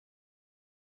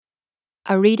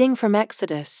A reading from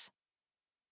Exodus.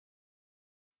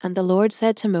 And the Lord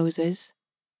said to Moses,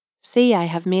 See, I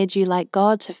have made you like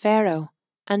God to Pharaoh,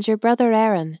 and your brother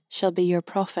Aaron shall be your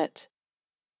prophet.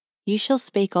 You shall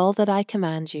speak all that I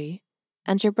command you,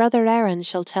 and your brother Aaron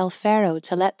shall tell Pharaoh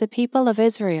to let the people of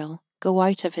Israel go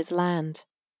out of his land.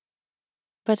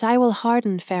 But I will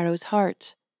harden Pharaoh's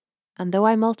heart, and though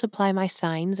I multiply my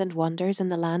signs and wonders in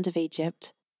the land of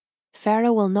Egypt,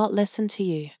 Pharaoh will not listen to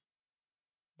you.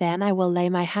 Then I will lay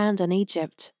my hand on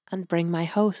Egypt and bring my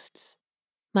hosts,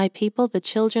 my people the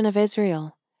children of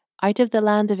Israel, out of the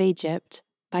land of Egypt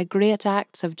by great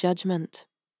acts of judgment.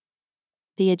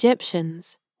 The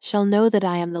Egyptians shall know that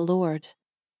I am the Lord,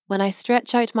 when I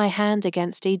stretch out my hand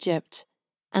against Egypt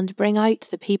and bring out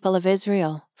the people of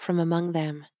Israel from among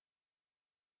them.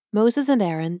 Moses and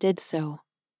Aaron did so.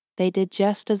 They did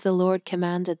just as the Lord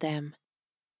commanded them.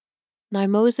 Now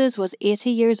Moses was 80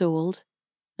 years old,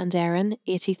 and Aaron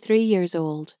 83 years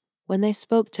old, when they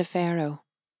spoke to Pharaoh.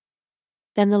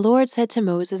 Then the Lord said to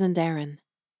Moses and Aaron,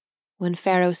 When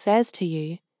Pharaoh says to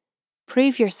you,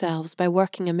 Prove yourselves by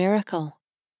working a miracle,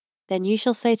 then you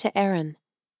shall say to Aaron,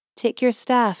 Take your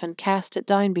staff and cast it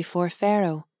down before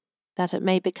Pharaoh, that it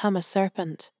may become a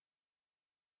serpent.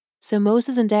 So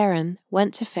Moses and Aaron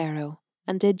went to Pharaoh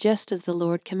and did just as the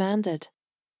Lord commanded.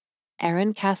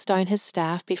 Aaron cast down his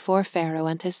staff before Pharaoh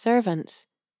and his servants,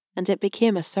 and it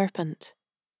became a serpent.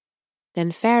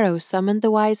 Then Pharaoh summoned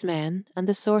the wise men and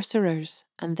the sorcerers,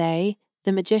 and they,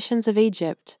 the magicians of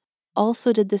Egypt,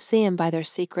 also did the same by their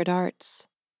secret arts.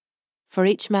 For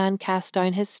each man cast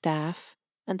down his staff,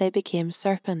 and they became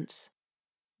serpents.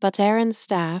 But Aaron's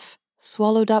staff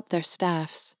swallowed up their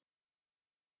staffs.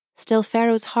 Still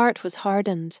Pharaoh's heart was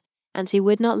hardened, and he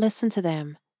would not listen to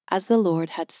them, as the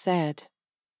Lord had said.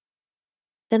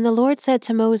 Then the Lord said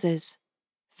to Moses,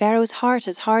 Pharaoh's heart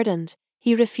is hardened,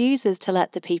 he refuses to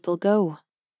let the people go.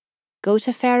 Go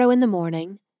to Pharaoh in the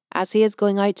morning, as he is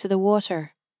going out to the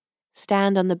water.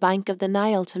 Stand on the bank of the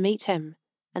Nile to meet him,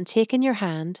 and take in your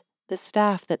hand the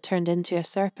staff that turned into a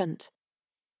serpent.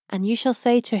 And you shall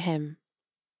say to him,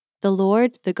 The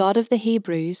Lord, the God of the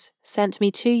Hebrews, sent me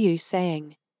to you,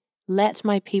 saying, Let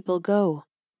my people go,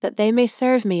 that they may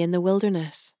serve me in the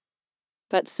wilderness.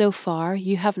 But so far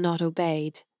you have not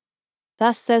obeyed.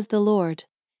 Thus says the Lord,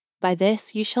 By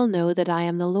this you shall know that I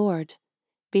am the Lord.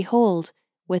 Behold,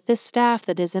 with this staff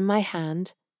that is in my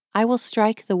hand, I will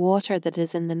strike the water that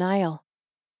is in the Nile,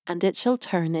 and it shall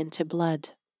turn into blood.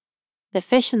 The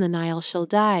fish in the Nile shall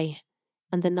die,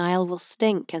 and the Nile will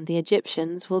stink, and the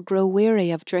Egyptians will grow weary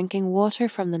of drinking water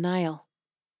from the Nile.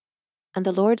 And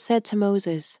the Lord said to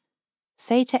Moses,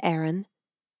 Say to Aaron,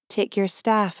 Take your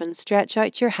staff and stretch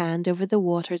out your hand over the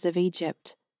waters of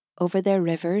Egypt, over their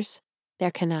rivers,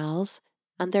 their canals,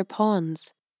 and their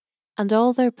ponds, and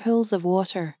all their pools of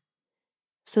water,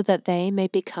 so that they may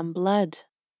become blood.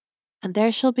 And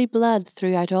there shall be blood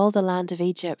throughout all the land of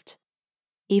Egypt,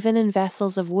 even in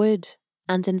vessels of wood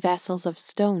and in vessels of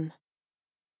stone.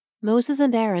 Moses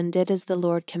and Aaron did as the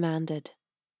Lord commanded.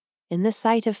 In the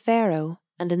sight of Pharaoh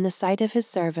and in the sight of his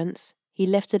servants, he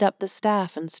lifted up the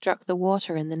staff and struck the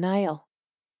water in the Nile,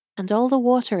 and all the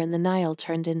water in the Nile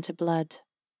turned into blood.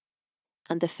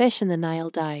 And the fish in the Nile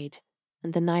died,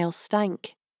 and the Nile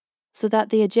stank, so that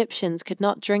the Egyptians could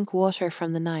not drink water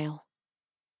from the Nile.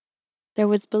 There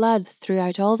was blood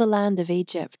throughout all the land of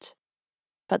Egypt,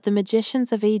 but the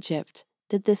magicians of Egypt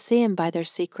did the same by their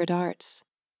secret arts.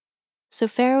 So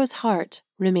Pharaoh's heart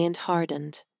remained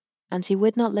hardened, and he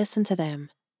would not listen to them,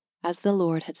 as the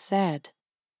Lord had said.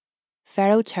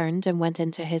 Pharaoh turned and went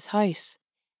into his house,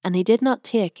 and he did not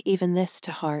take even this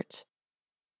to heart.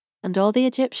 And all the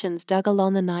Egyptians dug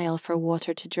along the Nile for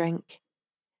water to drink,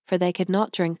 for they could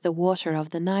not drink the water of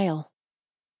the Nile.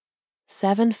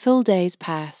 7 full days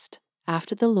passed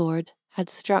after the Lord had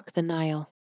struck the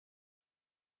Nile.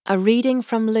 A reading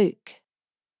from Luke.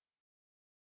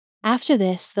 After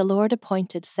this, the Lord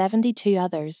appointed 72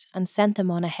 others and sent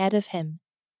them on ahead of him,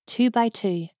 2 by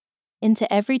 2,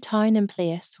 into every town and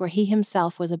place where he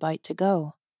himself was about to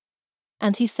go.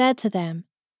 And he said to them,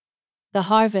 The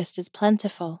harvest is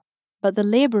plentiful, but the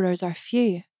laborers are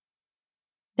few.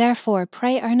 Therefore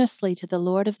pray earnestly to the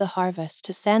Lord of the harvest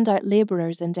to send out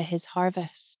laborers into his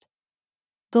harvest.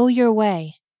 Go your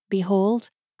way. Behold,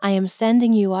 I am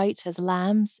sending you out as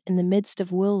lambs in the midst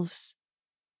of wolves.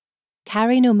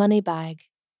 Carry no money bag,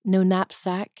 no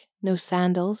knapsack, no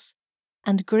sandals,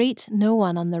 and greet no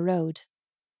one on the road.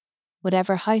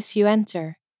 Whatever house you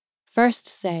enter, first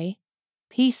say,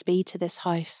 Peace be to this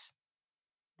house.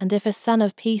 And if a son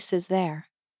of peace is there,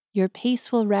 your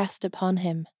peace will rest upon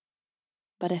him.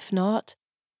 But if not,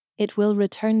 it will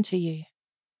return to you.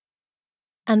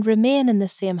 And remain in the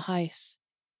same house,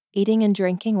 eating and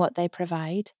drinking what they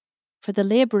provide, for the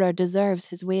laborer deserves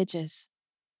his wages.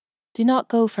 Do not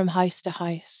go from house to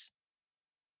house.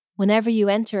 Whenever you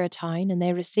enter a town and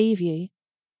they receive you,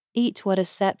 eat what is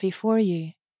set before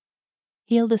you.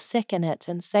 Heal the sick in it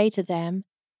and say to them,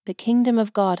 the kingdom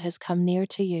of God has come near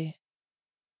to you.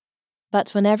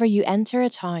 But whenever you enter a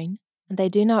town and they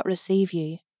do not receive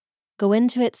you, go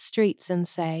into its streets and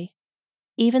say,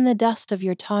 even the dust of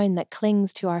your town that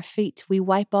clings to our feet we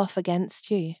wipe off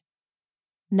against you.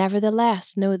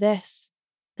 Nevertheless, know this,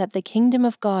 that the kingdom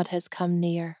of God has come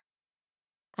near.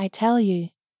 I tell you,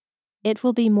 it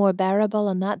will be more bearable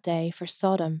on that day for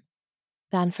Sodom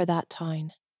than for that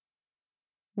town.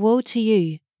 Woe to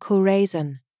you,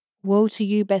 Chorazin! Woe to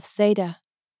you, Bethsaida!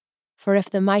 For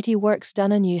if the mighty works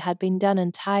done in you had been done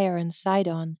in Tyre and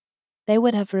Sidon, they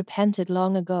would have repented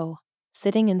long ago,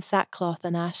 sitting in sackcloth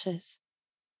and ashes.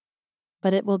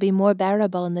 But it will be more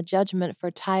bearable in the judgment for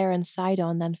Tyre and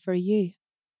Sidon than for you.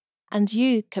 And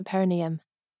you, Capernaum,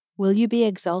 will you be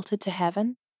exalted to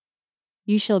heaven?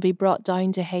 You shall be brought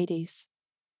down to Hades.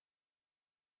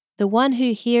 The one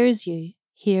who hears you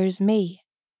hears me,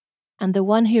 and the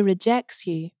one who rejects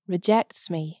you rejects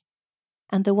me,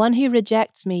 and the one who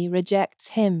rejects me rejects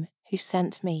him who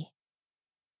sent me.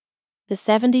 The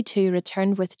 72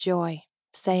 returned with joy,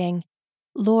 saying,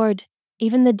 Lord,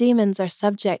 even the demons are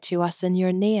subject to us in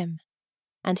your name.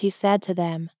 And he said to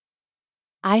them,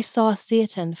 I saw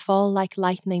Satan fall like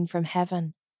lightning from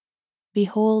heaven.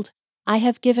 Behold, I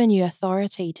have given you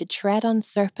authority to tread on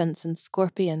serpents and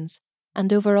scorpions,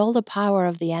 and over all the power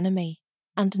of the enemy,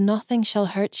 and nothing shall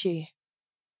hurt you.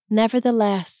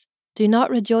 Nevertheless, do not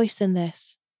rejoice in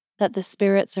this, that the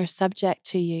spirits are subject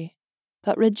to you,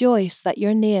 but rejoice that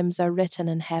your names are written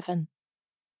in heaven.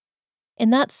 In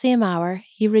that same hour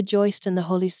he rejoiced in the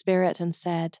Holy Spirit and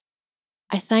said,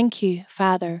 I thank you,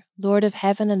 Father, Lord of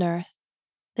heaven and earth,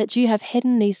 that you have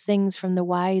hidden these things from the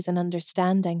wise and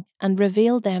understanding and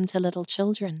revealed them to little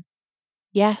children.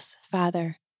 Yes,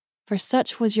 Father, for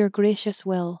such was your gracious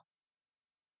will.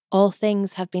 All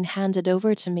things have been handed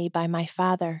over to me by my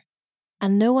Father,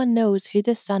 and no one knows who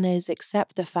the Son is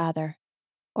except the Father,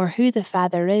 or who the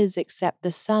Father is except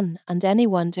the Son and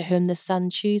anyone to whom the Son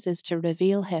chooses to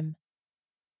reveal him.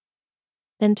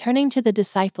 Then turning to the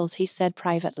disciples he said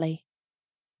privately,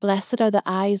 Blessed are the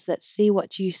eyes that see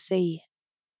what you see.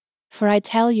 For I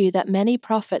tell you that many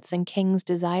prophets and kings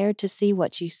desired to see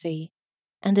what you see,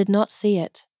 and did not see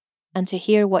it, and to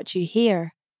hear what you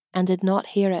hear, and did not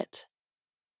hear it.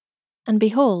 And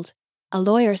behold, a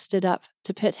lawyer stood up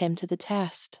to put him to the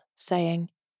test, saying,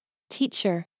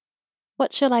 Teacher,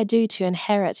 what shall I do to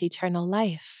inherit eternal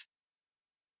life?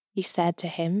 He said to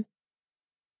him,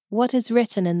 What is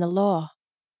written in the law?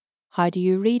 How do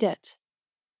you read it?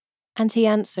 And he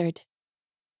answered,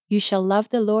 You shall love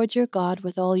the Lord your God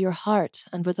with all your heart,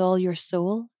 and with all your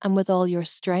soul, and with all your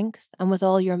strength, and with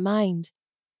all your mind,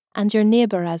 and your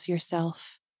neighbour as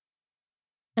yourself.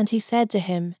 And he said to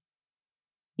him,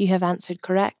 You have answered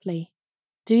correctly.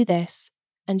 Do this,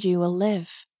 and you will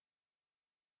live.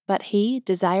 But he,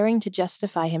 desiring to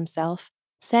justify himself,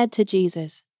 said to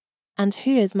Jesus, And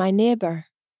who is my neighbour?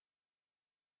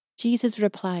 Jesus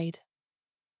replied,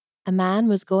 A man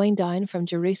was going down from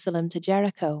Jerusalem to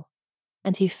Jericho,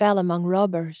 and he fell among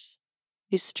robbers,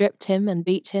 who stripped him and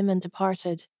beat him and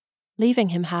departed, leaving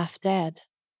him half dead.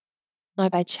 Now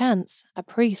by chance a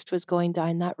priest was going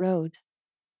down that road,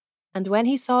 and when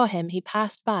he saw him he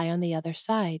passed by on the other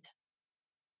side.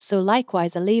 So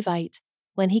likewise a Levite,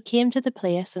 when he came to the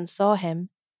place and saw him,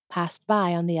 passed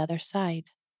by on the other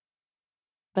side.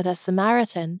 But a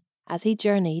Samaritan, as he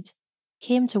journeyed,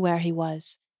 came to where he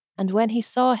was, and when he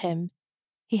saw him,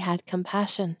 he had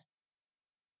compassion.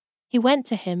 He went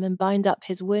to him and bound up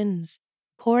his wounds,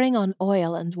 pouring on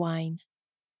oil and wine.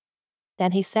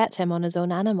 Then he set him on his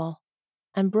own animal,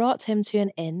 and brought him to an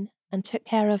inn, and took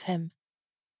care of him.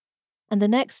 And the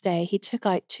next day he took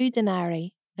out 2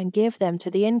 denarii, and gave them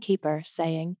to the innkeeper,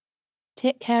 saying,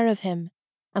 Take care of him,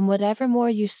 and whatever more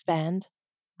you spend,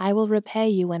 I will repay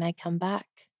you when I come back.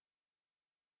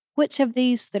 Which of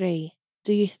these 3,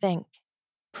 do you think,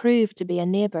 proved to be a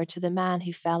neighbour to the man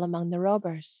who fell among the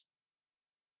robbers?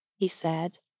 He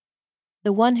said,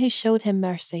 The one who showed him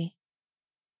mercy.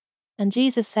 And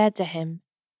Jesus said to him,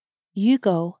 You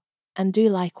go and do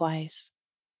likewise.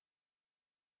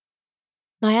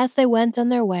 Now as they went on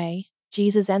their way,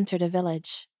 Jesus entered a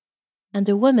village, and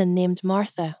a woman named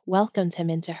Martha welcomed him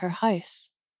into her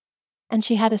house. And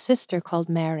she had a sister called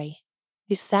Mary,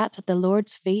 who sat at the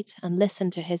Lord's feet and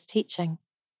listened to his teaching.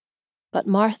 But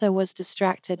Martha was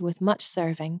distracted with much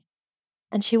serving,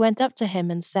 and she went up to him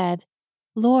and said,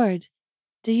 Lord,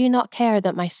 Do you not care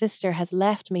that my sister has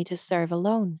left me to serve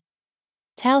alone?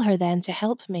 Tell her then to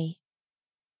help me."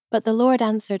 But the Lord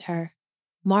answered her,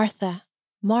 "Martha,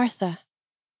 Martha,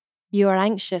 you are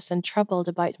anxious and troubled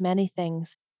about many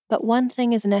things, but one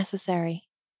thing is necessary.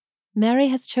 Mary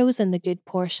has chosen the good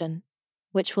portion,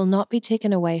 which will not be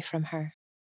taken away from her."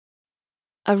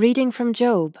 A reading from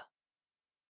Job.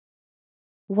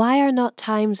 Why are not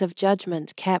times of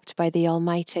judgment kept by the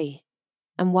Almighty?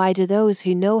 And why do those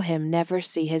who know him never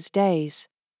see his days?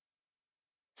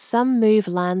 Some move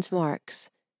landmarks.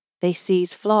 They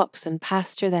seize flocks and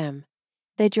pasture them.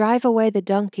 They drive away the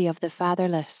donkey of the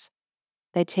fatherless.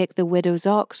 They take the widow's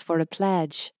ox for a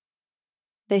pledge.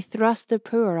 They thrust the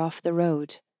poor off the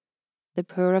road. The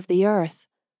poor of the earth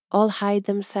all hide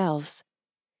themselves.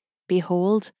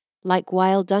 Behold, like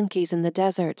wild donkeys in the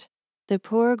desert, the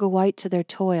poor go out to their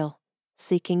toil,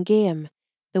 seeking game.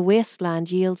 The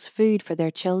wasteland yields food for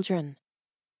their children.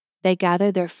 They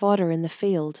gather their fodder in the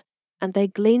field, and they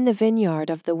glean the vineyard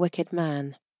of the wicked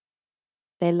man.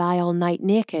 They lie all night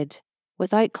naked,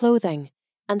 without clothing,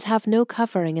 and have no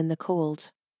covering in the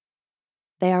cold.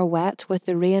 They are wet with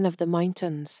the rain of the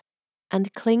mountains,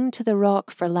 and cling to the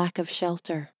rock for lack of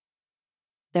shelter.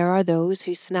 There are those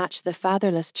who snatch the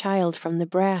fatherless child from the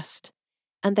breast,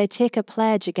 and they take a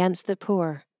pledge against the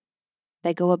poor.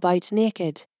 They go about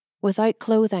naked, without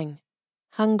clothing.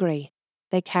 Hungry,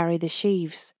 they carry the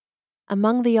sheaves.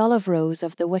 Among the olive rows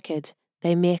of the wicked,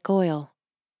 they make oil.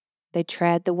 They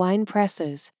tread the wine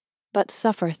presses, but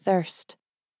suffer thirst.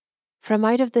 From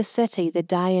out of the city the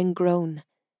dying groan,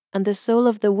 and the soul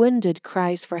of the wounded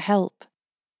cries for help.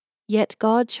 Yet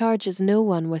God charges no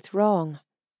one with wrong.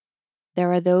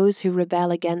 There are those who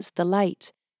rebel against the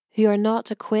light, who are not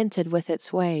acquainted with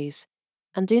its ways,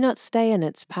 and do not stay in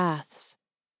its paths.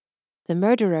 The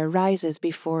murderer rises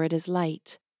before it is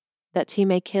light, that he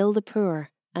may kill the poor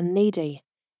and needy,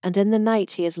 and in the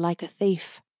night he is like a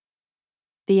thief.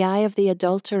 The eye of the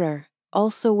adulterer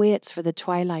also waits for the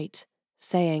twilight,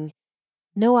 saying,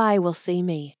 "No eye will see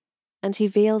me," and he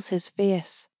veils his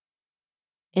face.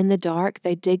 In the dark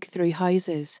they dig through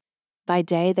houses. By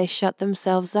day they shut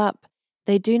themselves up.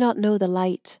 They do not know the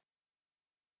light.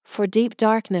 For deep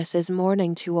darkness is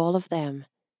morning to all of them,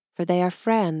 for they are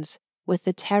friends with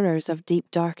the terrors of deep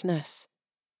darkness.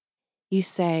 You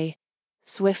say,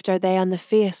 "Swift are they on the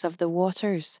face of the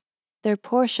waters. Their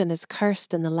portion is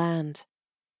cursed in the land.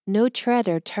 No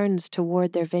treader turns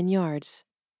toward their vineyards.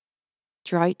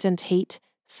 Drought and heat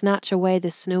snatch away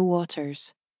the snow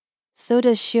waters. So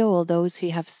does Sheol those who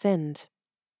have sinned.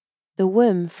 The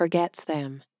womb forgets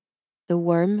them. The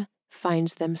worm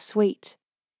finds them sweet.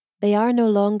 They are no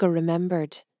longer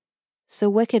remembered. So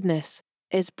wickedness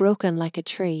is broken like a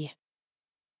tree.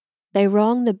 They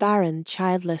wrong the barren,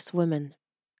 childless woman,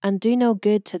 and do no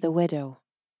good to the widow.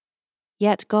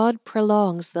 Yet God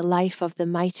prolongs the life of the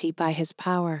mighty by his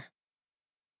power.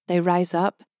 They rise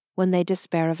up when they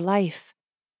despair of life.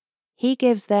 He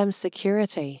gives them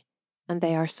security, and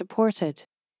they are supported,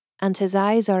 and his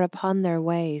eyes are upon their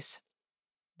ways.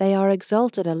 They are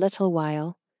exalted a little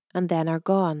while, and then are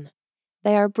gone.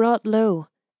 They are brought low,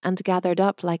 and gathered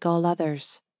up like all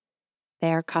others.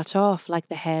 They are cut off like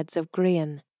the heads of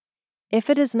grain. If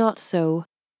it is not so,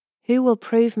 who will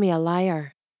prove me a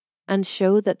liar, and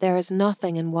show that there is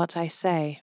nothing in what I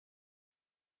say?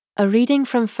 A reading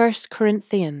from 1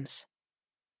 Corinthians.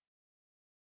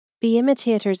 Be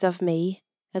imitators of me,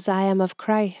 as I am of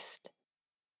Christ.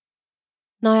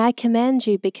 Now I commend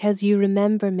you because you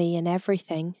remember me in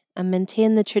everything, and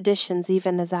maintain the traditions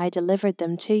even as I delivered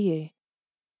them to you.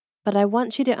 But I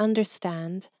want you to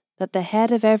understand that the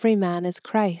head of every man is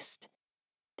Christ.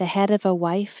 The head of a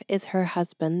wife is her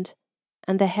husband,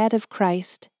 and the head of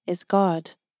Christ is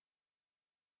God.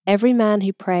 Every man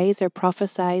who prays or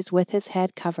prophesies with his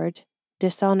head covered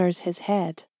dishonors his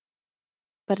head.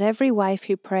 But every wife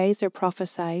who prays or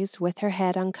prophesies with her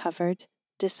head uncovered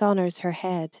dishonors her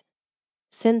head,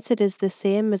 since it is the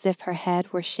same as if her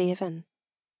head were shaven.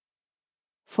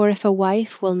 For if a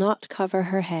wife will not cover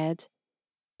her head,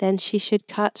 then she should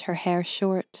cut her hair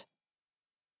short.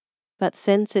 But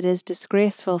since it is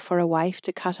disgraceful for a wife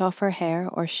to cut off her hair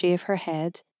or shave her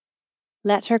head,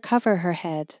 let her cover her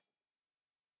head.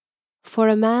 For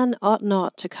a man ought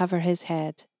not to cover his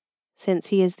head, since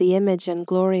he is the image and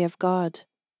glory of God,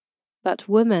 but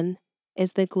woman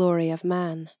is the glory of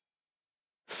man.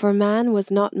 For man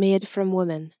was not made from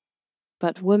woman,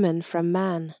 but woman from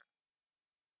man.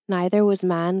 Neither was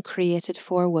man created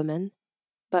for woman,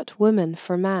 but woman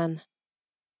for man.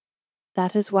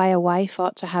 That is why a wife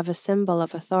ought to have a symbol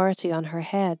of authority on her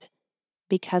head,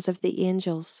 because of the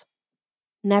angels.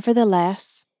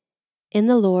 Nevertheless, In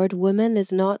the Lord, woman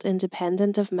is not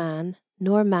independent of man,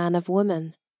 nor man of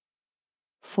woman.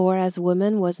 For as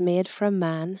woman was made from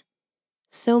man,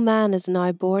 so man is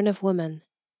now born of woman,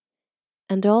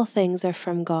 and all things are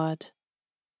from God.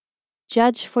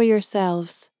 Judge for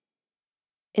yourselves.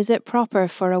 Is it proper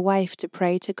for a wife to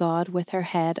pray to God with her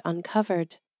head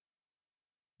uncovered?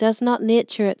 Does not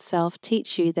nature itself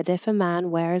teach you that if a man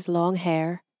wears long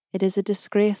hair, it is a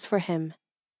disgrace for him?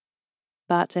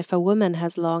 But if a woman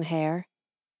has long hair,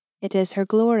 it is her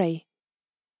glory,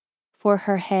 for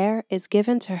her hair is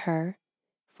given to her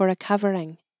for a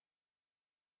covering.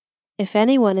 If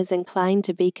anyone is inclined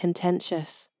to be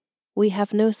contentious, we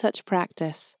have no such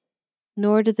practice,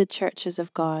 nor do the churches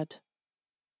of God.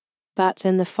 But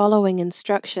in the following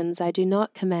instructions I do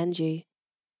not commend you,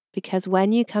 because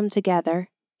when you come together,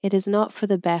 it is not for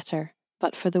the better,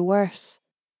 but for the worse.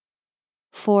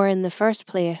 For in the first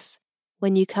place,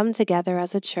 when you come together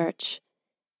as a church,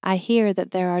 I hear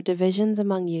that there are divisions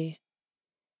among you,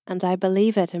 and I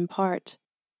believe it in part.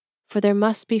 For there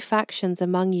must be factions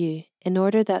among you, in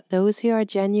order that those who are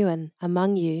genuine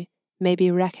among you may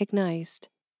be recognized.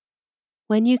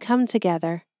 When you come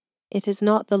together, it is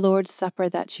not the Lord's Supper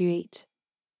that you eat.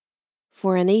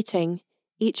 For in eating,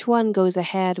 each one goes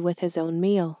ahead with his own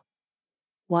meal.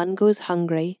 One goes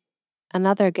hungry,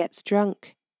 another gets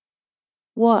drunk.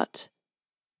 What?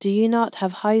 Do you not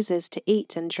have houses to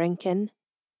eat and drink in?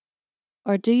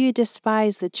 Or do you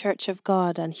despise the church of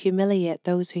God and humiliate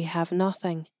those who have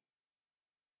nothing?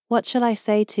 What shall I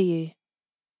say to you?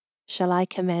 Shall I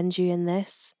commend you in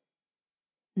this?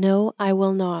 No, I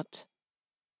will not.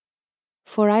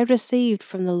 For I received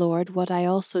from the Lord what I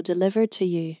also delivered to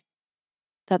you,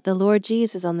 that the Lord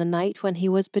Jesus on the night when he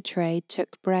was betrayed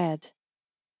took bread,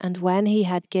 and when he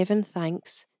had given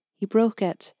thanks, he broke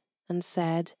it, and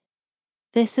said,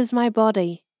 "This is my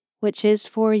body, which is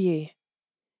for you.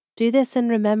 Do this in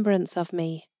remembrance of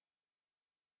me."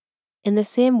 In the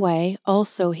same way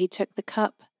also he took the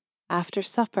cup after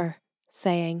supper,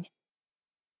 saying,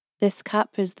 "This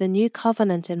cup is the new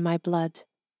covenant in my blood.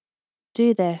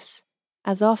 Do this,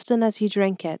 as often as you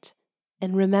drink it,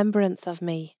 in remembrance of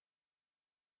me.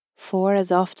 For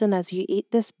as often as you eat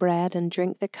this bread and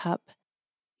drink the cup,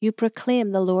 you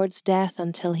proclaim the Lord's death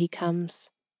until he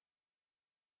comes.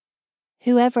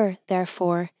 Whoever,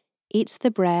 therefore, eats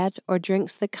the bread or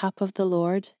drinks the cup of the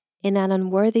Lord in an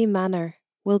unworthy manner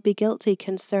will be guilty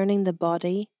concerning the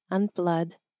body and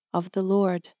blood of the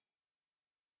Lord.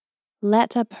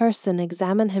 Let a person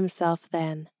examine himself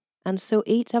then, and so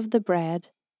eat of the bread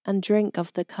and drink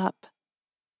of the cup.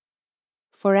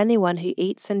 For anyone who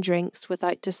eats and drinks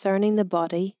without discerning the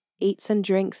body eats and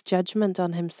drinks judgment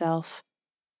on himself.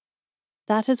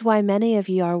 That is why many of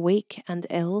you are weak and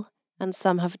ill, and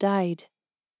some have died.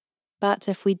 But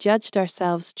if we judged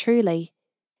ourselves truly,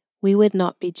 we would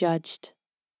not be judged.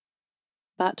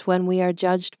 But when we are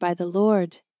judged by the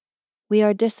Lord, we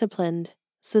are disciplined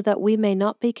so that we may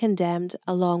not be condemned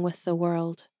along with the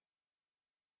world.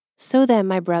 So then,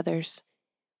 my brothers,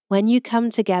 when you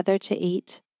come together to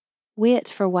eat, wait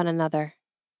for one another.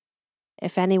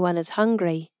 If anyone is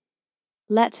hungry,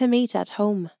 let him eat at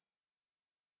home,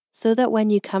 so that when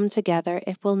you come together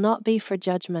it will not be for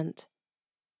judgment.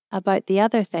 About the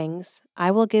other things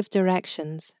I will give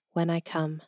directions when I come.